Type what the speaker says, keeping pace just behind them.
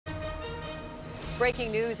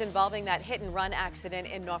Breaking news involving that hit-and-run accident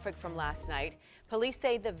in Norfolk from last night. Police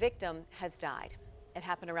say the victim has died. It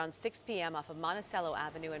happened around 6 p.m. off of Monticello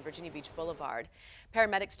Avenue and Virginia Beach Boulevard.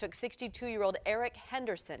 Paramedics took 62-year-old Eric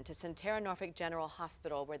Henderson to Centera Norfolk General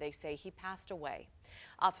Hospital, where they say he passed away.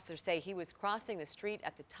 Officers say he was crossing the street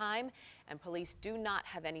at the time, and police do not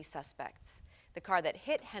have any suspects. The car that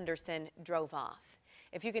hit Henderson drove off.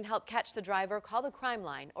 If you can help catch the driver, call the crime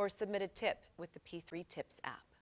line or submit a tip with the P3 Tips app.